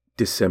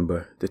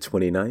December the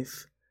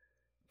 29th,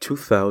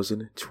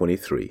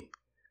 2023.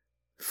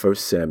 1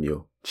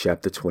 Samuel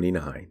chapter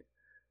 29.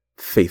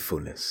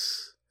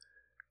 Faithfulness.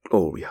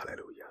 Glory,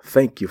 hallelujah.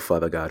 Thank you,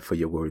 Father God, for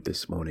your word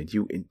this morning.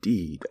 You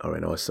indeed are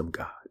an awesome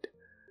God.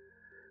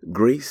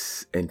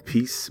 Grace and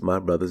peace, my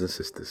brothers and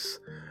sisters.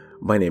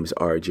 My name is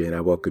RJ, and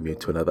I welcome you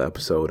to another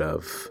episode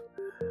of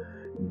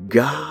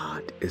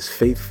God is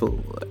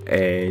Faithful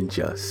and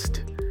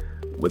Just,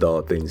 with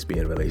all things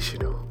being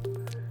relational.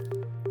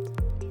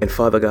 And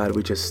Father God,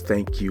 we just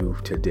thank you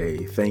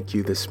today. Thank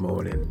you this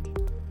morning.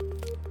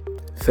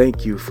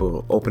 Thank you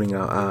for opening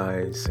our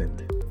eyes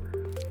and,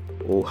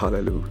 oh,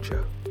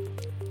 hallelujah,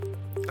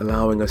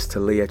 allowing us to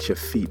lay at your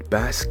feet,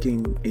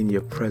 basking in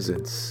your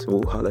presence,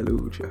 oh,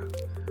 hallelujah,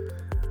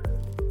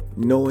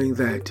 knowing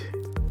that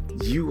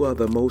you are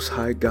the Most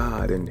High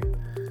God and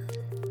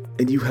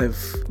you have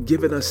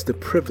given us the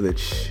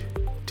privilege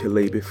to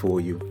lay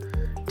before you,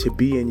 to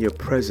be in your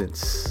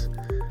presence,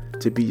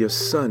 to be your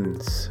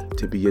sons,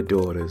 to be your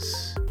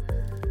daughters.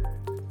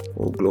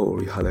 Oh,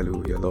 glory,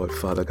 hallelujah, Lord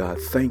Father God,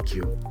 thank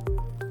you.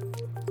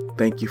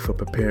 Thank you for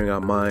preparing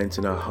our minds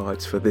and our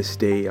hearts for this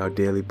day, our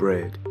daily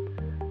bread.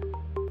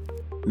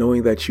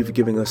 Knowing that you've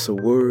given us a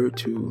word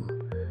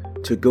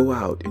to go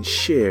out and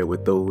share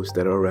with those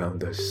that are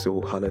around us.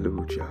 Oh,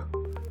 hallelujah.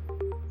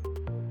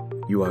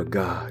 You are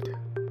God,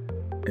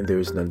 and there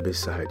is none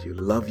beside you.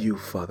 Love you,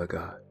 Father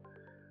God,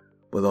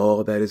 with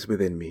all that is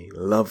within me.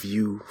 Love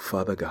you,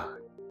 Father God.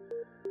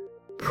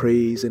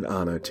 Praise and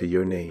honor to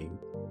your name,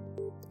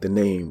 the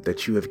name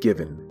that you have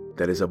given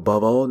that is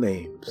above all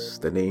names,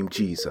 the name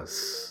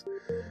Jesus.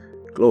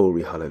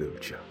 Glory,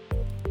 hallelujah.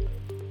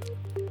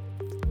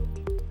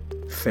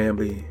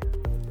 Family,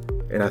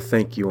 and I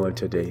thank you on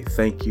today.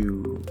 Thank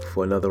you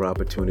for another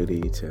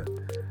opportunity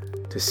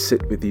to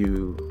sit with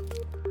you,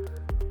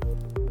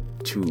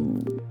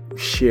 to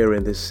share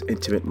in this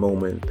intimate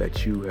moment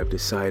that you have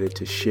decided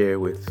to share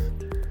with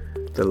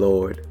the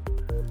Lord,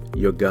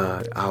 your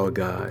God, our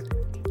God.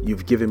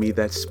 You've given me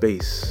that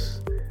space,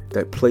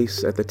 that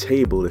place at the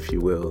table, if you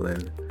will,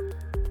 and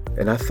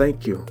I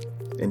thank you.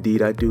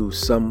 Indeed, I do.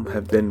 Some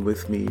have been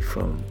with me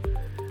from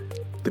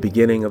the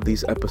beginning of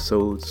these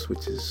episodes,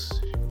 which is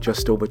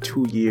just over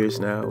 2 years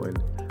now, and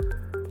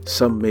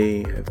some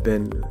may have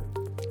been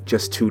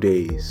just 2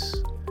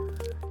 days.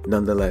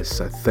 Nonetheless,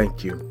 I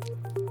thank you.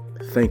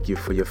 Thank you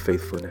for your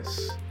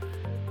faithfulness,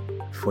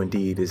 for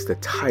indeed is the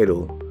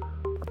title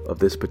of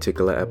this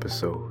particular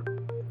episode.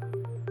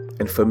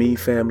 And for me,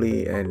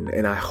 family,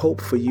 and I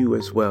hope for you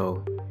as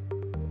well,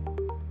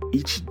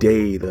 each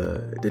day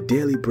the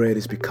daily bread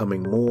is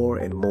becoming more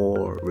and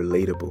more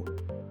relatable.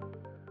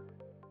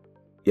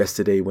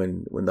 Yesterday,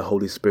 when the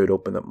Holy Spirit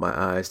opened up my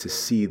eyes to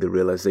see the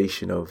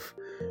realization of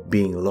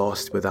being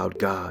lost without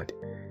God,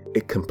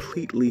 it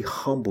completely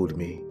humbled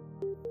me.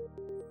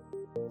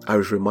 I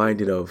was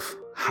reminded of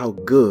how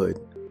good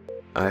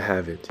I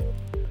have it.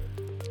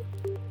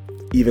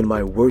 Even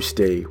my worst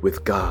day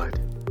with God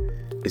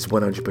is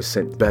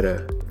 100%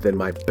 better than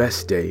my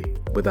best day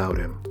without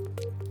Him.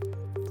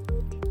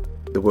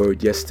 The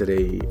word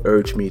yesterday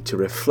urged me to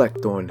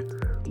reflect on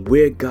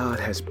where God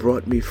has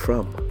brought me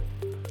from.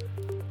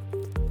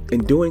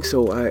 In doing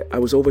so, I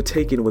was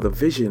overtaken with a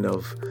vision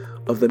of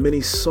the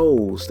many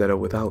souls that are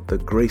without the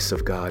grace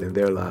of God in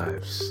their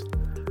lives,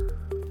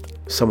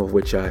 some of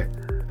which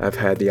I've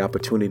had the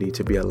opportunity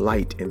to be a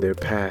light in their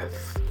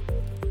path.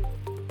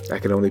 I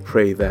can only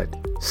pray that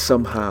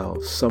somehow,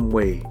 some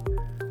way,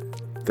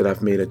 that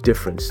I've made a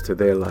difference to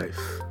their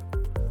life.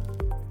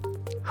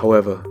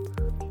 However,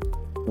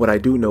 what I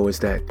do know is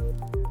that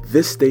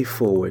this day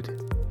forward,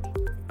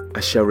 I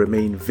shall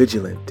remain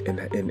vigilant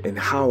in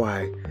how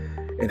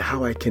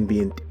I can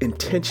be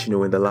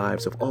intentional in the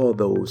lives of all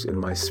those in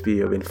my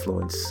sphere of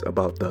influence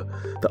about the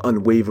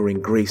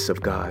unwavering grace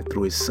of God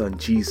through His Son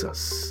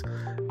Jesus,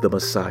 the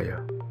Messiah.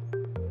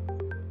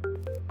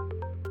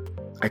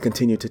 I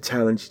continue to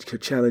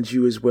challenge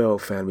you as well,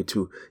 family,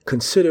 to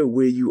consider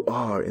where you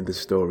are in the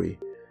story.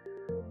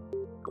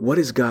 What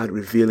is God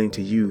revealing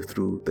to you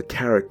through the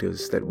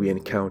characters that we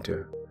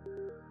encounter?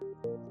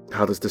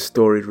 How does the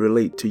story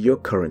relate to your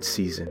current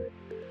season?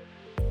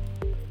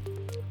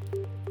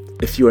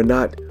 If you are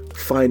not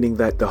finding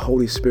that the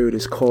Holy Spirit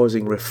is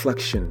causing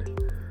reflection,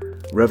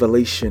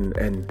 revelation,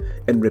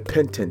 and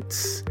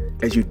repentance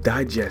as you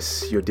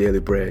digest your daily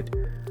bread,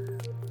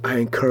 I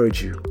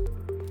encourage you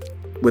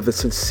with a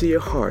sincere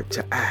heart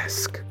to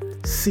ask,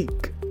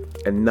 seek,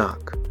 and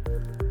knock,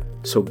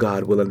 so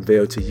God will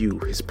unveil to you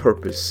His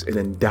purpose in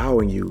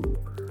endowing you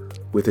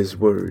with His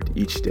word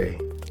each day.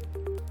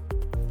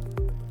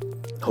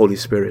 Holy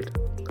Spirit,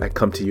 I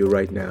come to you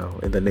right now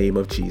in the name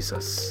of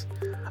Jesus.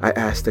 I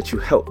ask that you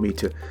help me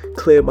to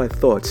clear my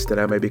thoughts, that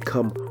I may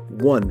become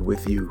one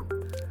with you,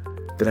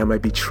 that I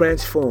might be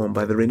transformed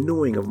by the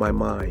renewing of my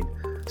mind,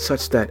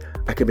 such that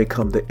I can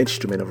become the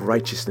instrument of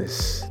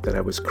righteousness that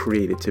I was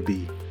created to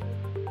be.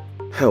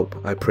 Help,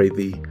 I pray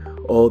thee,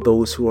 all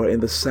those who are in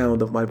the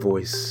sound of my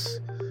voice.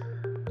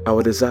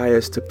 Our desire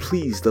is to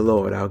please the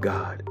Lord our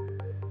God.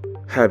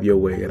 Have your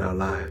way in our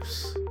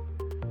lives.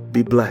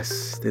 be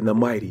blessed in the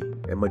mighty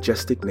and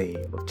majestic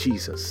name of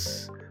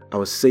Jesus,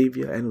 our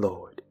Savior and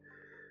Lord.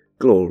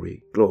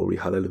 Glory, glory,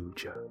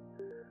 hallelujah.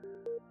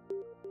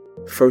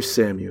 1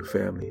 Samuel,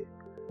 family,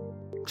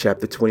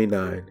 chapter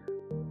 29,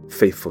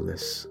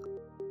 faithfulness.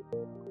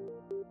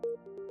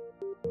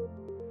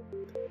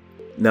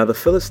 Now the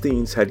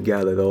Philistines had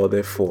gathered all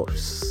their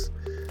force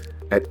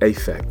at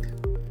Aphek,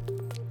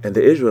 and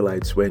the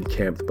Israelites were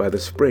encamped by the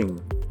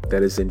spring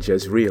that is in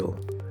Jezreel.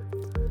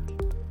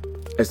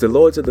 As the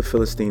lords of the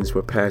Philistines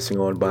were passing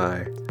on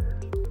by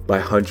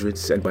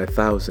hundreds and by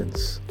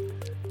thousands,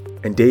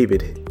 and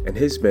David and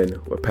his men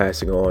were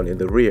passing on in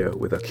the rear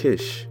with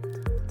Achish,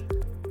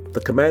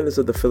 the commanders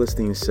of the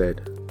Philistines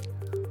said,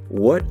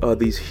 "What are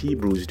these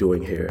Hebrews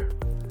doing here?"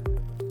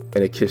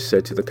 And Achish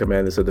said to the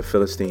commanders of the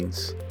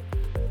Philistines,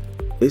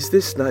 "Is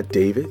this not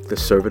David, the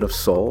servant of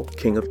Saul,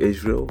 king of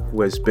Israel,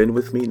 who has been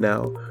with me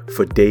now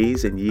for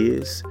days and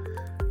years?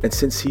 And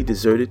since he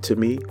deserted to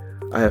me,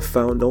 I have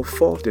found no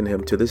fault in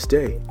him to this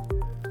day."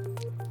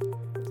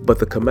 But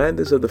the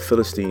commanders of the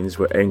Philistines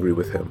were angry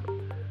with him,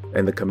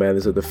 and the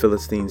commanders of the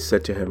Philistines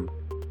said to him,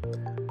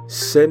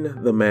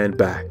 "Send the man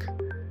back,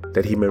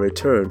 that he may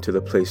return to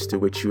the place to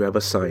which you have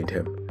assigned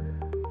him.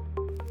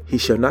 He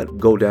shall not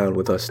go down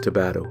with us to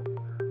battle,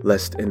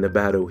 lest in the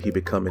battle he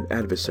become an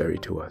adversary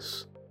to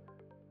us.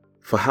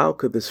 For how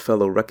could this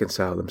fellow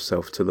reconcile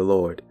himself to the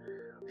Lord,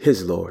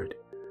 his Lord?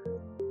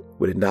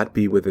 Would it not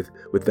be with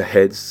the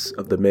heads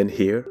of the men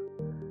here?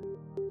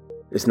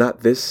 Is not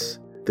this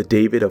the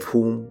David of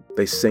whom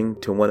they sing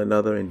to one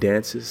another in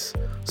dances?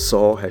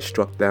 Saul has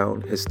struck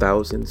down his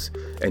thousands,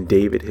 and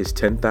David his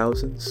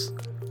 10,000s.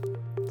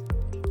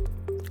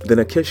 Then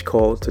Achish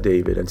called to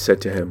David and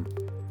said to him,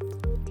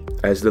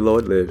 "As the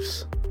Lord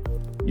lives,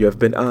 you have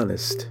been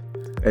honest,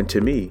 and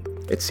to me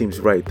it seems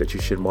right that you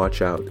should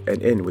march out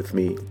and end with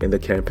me in the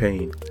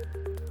campaign.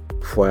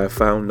 For I have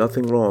found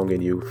nothing wrong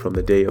in you from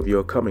the day of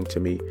your coming to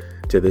me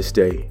to this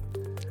day.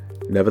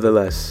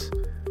 Nevertheless,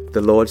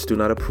 the lords do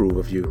not approve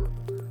of you.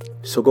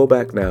 So go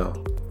back now,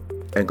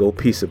 and go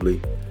peaceably,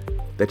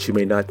 that you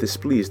may not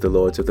displease the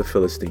lords of the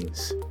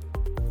Philistines."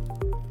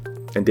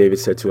 And David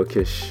said to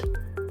Achish,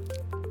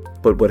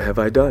 "But what have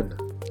I done?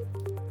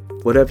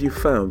 What have you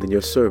found in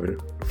your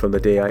servant from the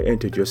day I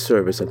entered your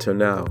service until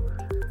now,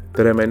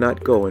 that I may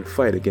not go and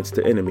fight against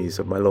the enemies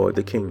of my lord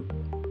the king?"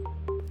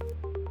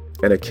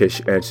 And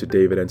Achish answered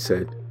David and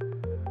said,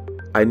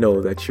 "I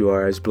know that you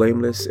are as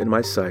blameless in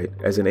my sight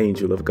as an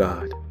angel of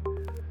God.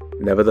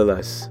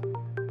 Nevertheless,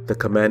 the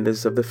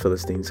commanders of the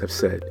Philistines have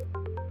said,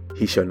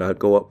 'He shall not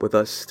go up with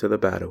us to the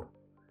battle.'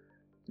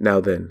 Now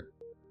then,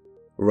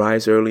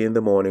 rise early in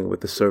the morning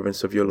with the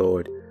servants of your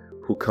lord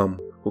who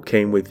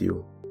came with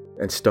you,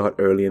 and start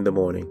early in the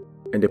morning,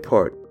 and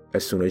depart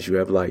as soon as you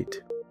have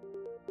light."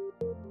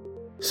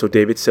 So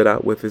David set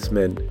out with his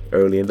men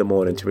early in the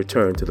morning to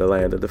return to the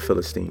land of the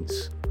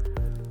Philistines.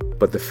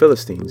 But the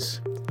Philistines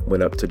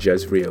went up to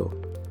Jezreel.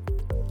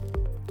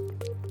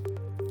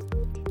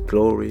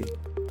 Glory,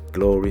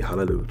 glory,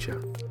 hallelujah.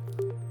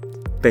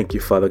 Thank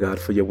you, Father God,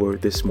 for your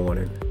word this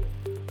morning.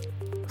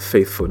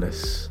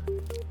 Faithfulness.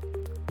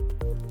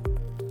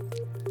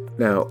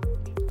 Now,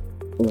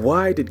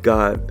 why did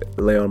God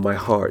lay on my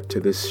heart to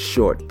this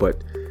short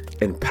but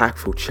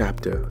impactful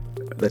chapter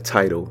the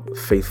title,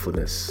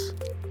 Faithfulness?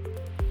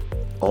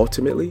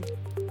 Ultimately,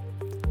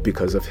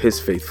 because of his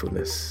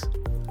faithfulness.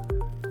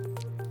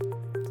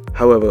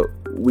 However,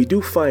 we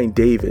do find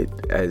David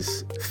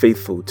as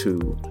faithful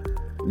to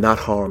not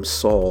harm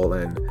Saul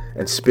and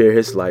spare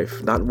his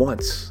life not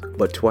once,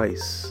 but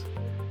twice.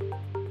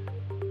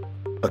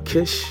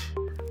 Achish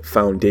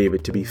found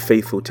David to be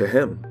faithful to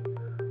him,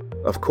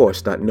 of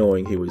course not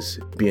knowing he was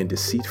being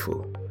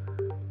deceitful.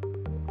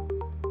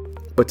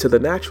 But to the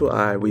natural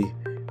eye, we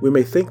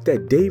may think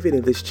that David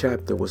in this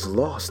chapter was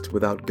lost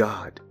without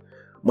God,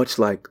 much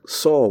like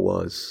Saul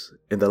was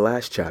in the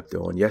last chapter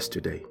on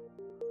yesterday.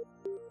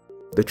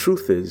 The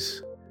truth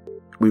is,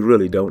 we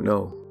really don't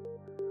know.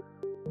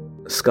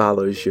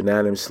 Scholars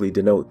unanimously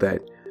denote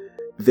that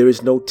there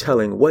is no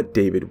telling what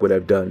David would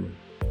have done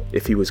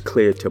if he was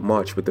cleared to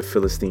march with the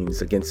Philistines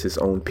against his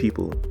own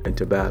people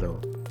into battle.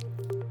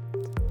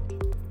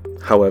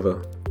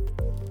 However,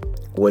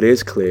 what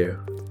is clear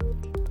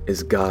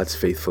is God's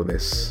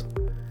faithfulness.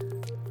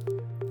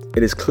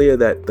 It is clear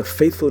that the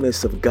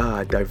faithfulness of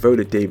God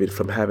diverted David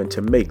from having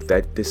to make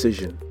that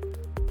decision.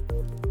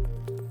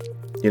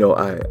 You know,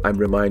 I'm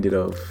reminded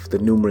of the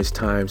numerous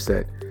times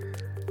that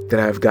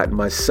I've gotten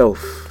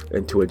myself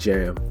into a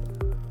jam,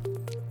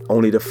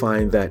 only to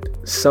find that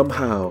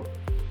somehow,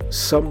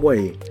 some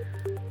way,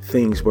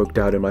 things worked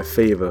out in my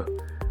favor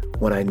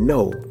when I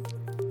know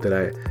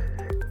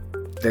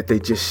that they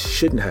just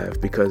shouldn't have,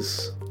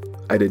 because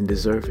I didn't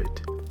deserve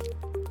it.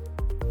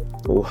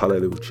 Oh,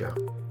 hallelujah.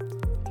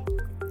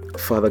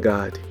 Father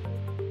God,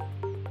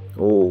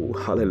 oh,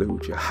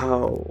 hallelujah,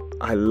 how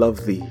I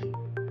love thee.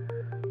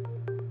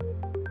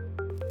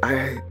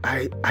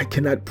 I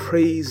cannot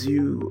praise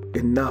you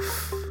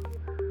enough.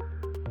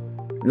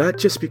 Not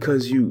just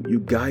because you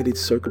guided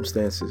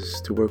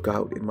circumstances to work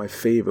out in my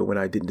favor when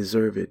I didn't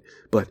deserve it,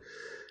 but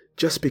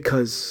just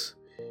because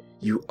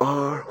you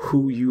are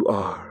who you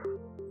are.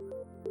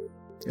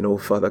 And oh,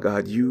 Father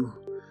God, you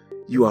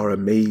are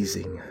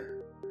amazing.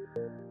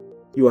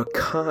 You are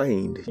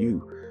kind.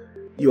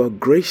 You are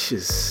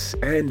gracious,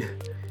 and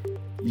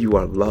you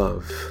are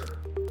love.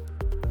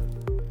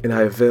 And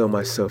I avail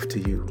myself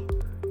to you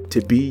to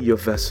be your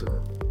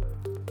vessel,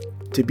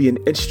 to be an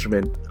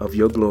instrument of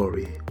your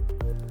glory,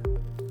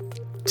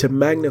 to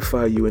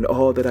magnify you in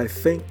all that I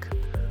think,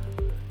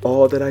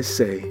 all that I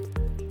say,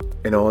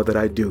 and all that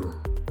I do.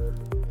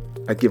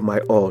 I give my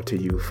all to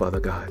you,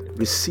 Father God.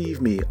 Receive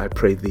me, I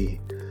pray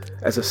thee,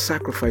 as a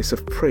sacrifice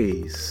of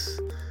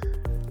praise,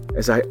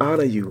 as I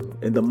honor you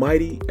in the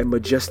mighty and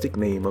majestic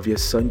name of your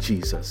Son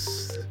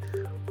Jesus,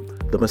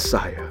 the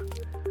Messiah.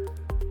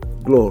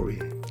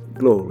 Glory,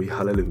 glory,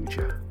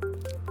 hallelujah.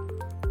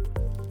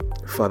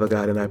 Father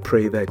God, and I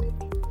pray that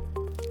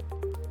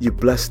you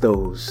bless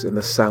those in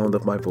the sound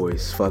of my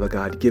voice. Father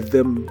God, give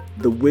them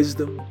the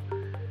wisdom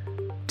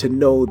to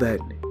know that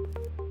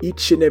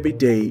each and every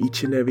day,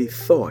 each and every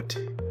thought,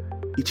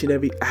 each and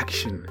every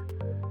action,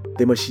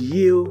 they must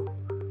yield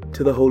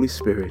to the Holy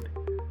Spirit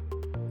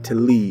to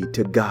lead,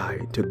 to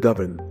guide, to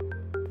govern,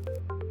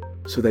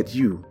 so that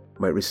you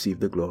might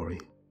receive the glory.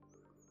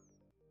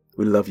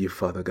 We love you,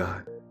 Father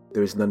God.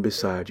 There is none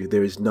beside you.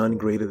 There is none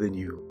greater than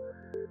you.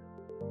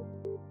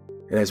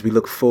 And as we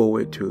look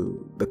forward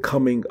to the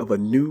coming of a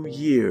new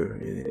year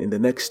in the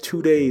next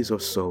 2 days or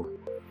so,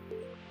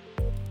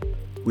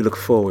 we look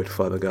forward,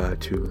 Father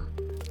God, to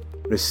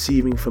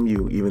receiving from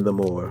you even the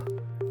more,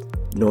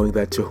 knowing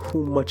that to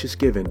whom much is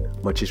given,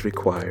 much is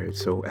required.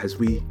 So as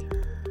we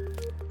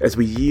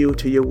yield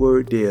to your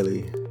word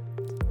daily,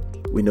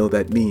 we know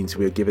that means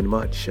we are given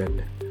much,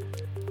 and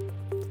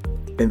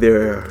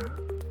there are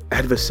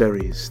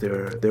adversaries,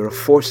 there are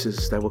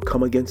forces that will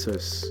come against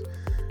us.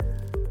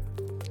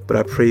 But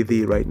I pray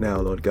thee right now,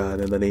 Lord God,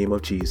 in the name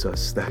of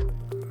Jesus, that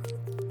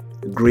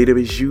greater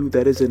is you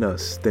that is in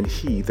us than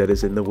he that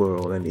is in the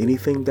world, and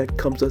anything that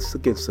comes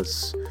against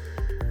us,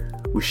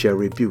 we shall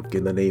rebuke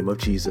in the name of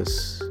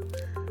Jesus.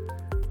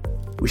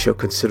 We shall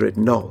consider it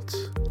naught,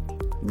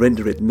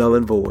 render it null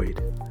and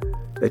void,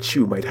 that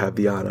you might have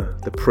the honor,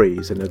 the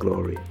praise, and the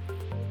glory.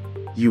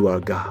 You are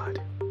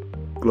God.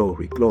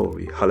 Glory,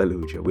 glory,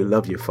 hallelujah. We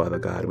love you, Father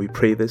God. We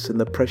pray this in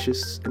the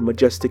precious and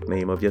majestic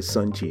name of your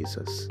Son,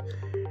 Jesus.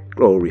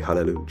 Glory,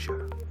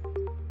 hallelujah.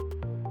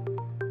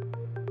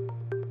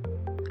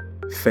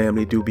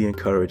 Family, do be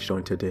encouraged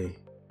on today.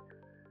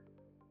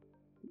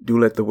 Do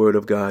let the word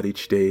of God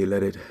each day,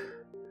 let it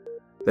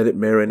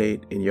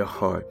marinate in your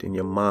heart, in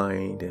your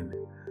mind, and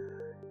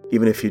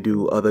even if you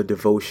do other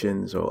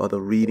devotions or other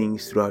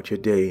readings throughout your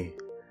day,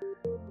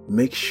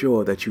 make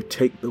sure that you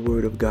take the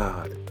word of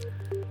God,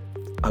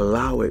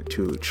 allow it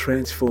to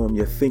transform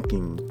your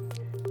thinking,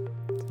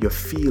 your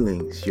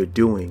feelings, your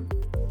doing.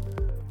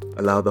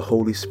 Allow the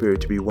Holy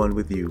Spirit to be one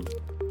with you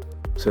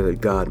so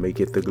that God may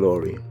get the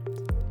glory.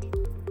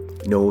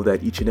 Know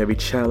that each and every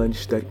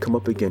challenge that come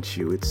up against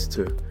you, it's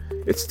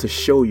to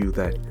show you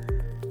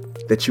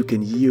that you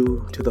can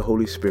yield to the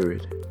Holy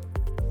Spirit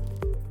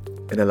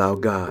and allow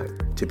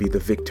God to be the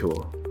victor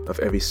of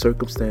every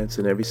circumstance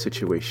and every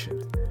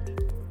situation.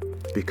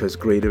 Because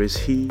greater is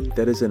he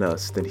that is in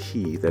us than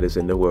he that is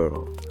in the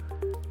world.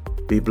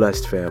 Be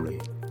blessed,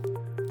 family.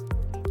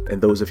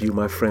 And those of you,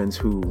 my friends,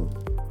 who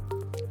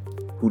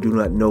do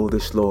not know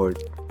this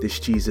Lord, this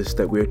Jesus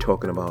that we are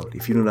talking about,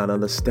 if you do not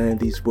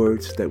understand these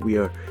words that we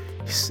are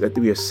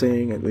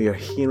saying and we are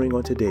hearing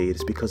on today, it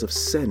is because of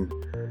sin.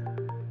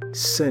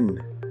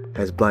 Sin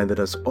has blinded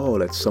us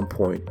all at some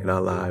point in our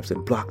lives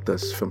and blocked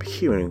us from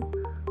hearing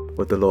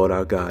what the Lord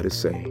our God is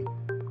saying.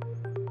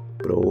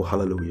 But oh,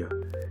 hallelujah,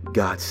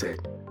 God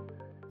said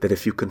that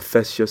if you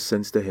confess your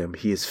sins to him,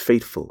 he is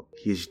faithful,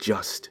 he is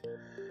just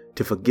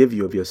to forgive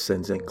you of your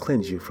sins and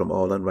cleanse you from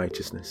all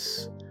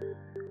unrighteousness.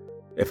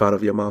 If out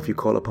of your mouth you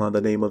call upon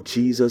the name of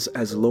Jesus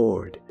as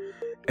Lord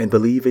and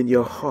believe in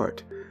your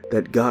heart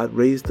that God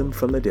raised him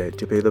from the dead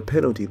to pay the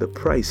penalty, the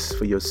price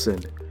for your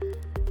sin,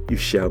 you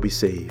shall be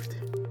saved.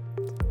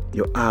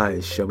 Your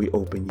eyes shall be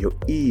opened, your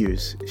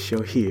ears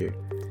shall hear.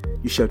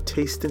 You shall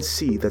taste and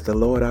see that the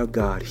Lord our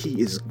God, he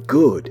is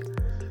good,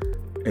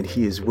 and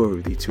he is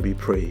worthy to be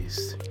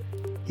praised.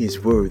 He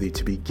is worthy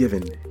to be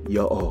given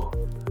your all.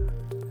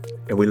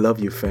 And we love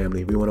you,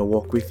 family. We want to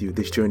walk with you.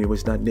 This journey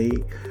was not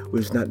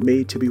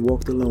made to be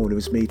walked alone. It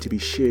was made to be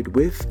shared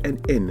with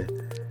and in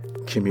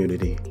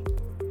community.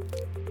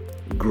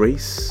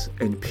 Grace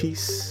and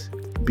peace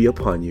be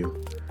upon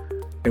you.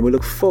 And we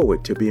look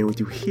forward to being with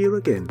you here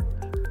again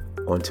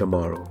on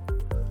tomorrow.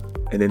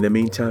 And in the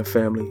meantime,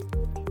 family,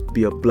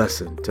 be a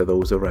blessing to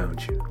those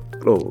around you.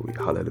 Glory,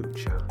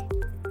 hallelujah.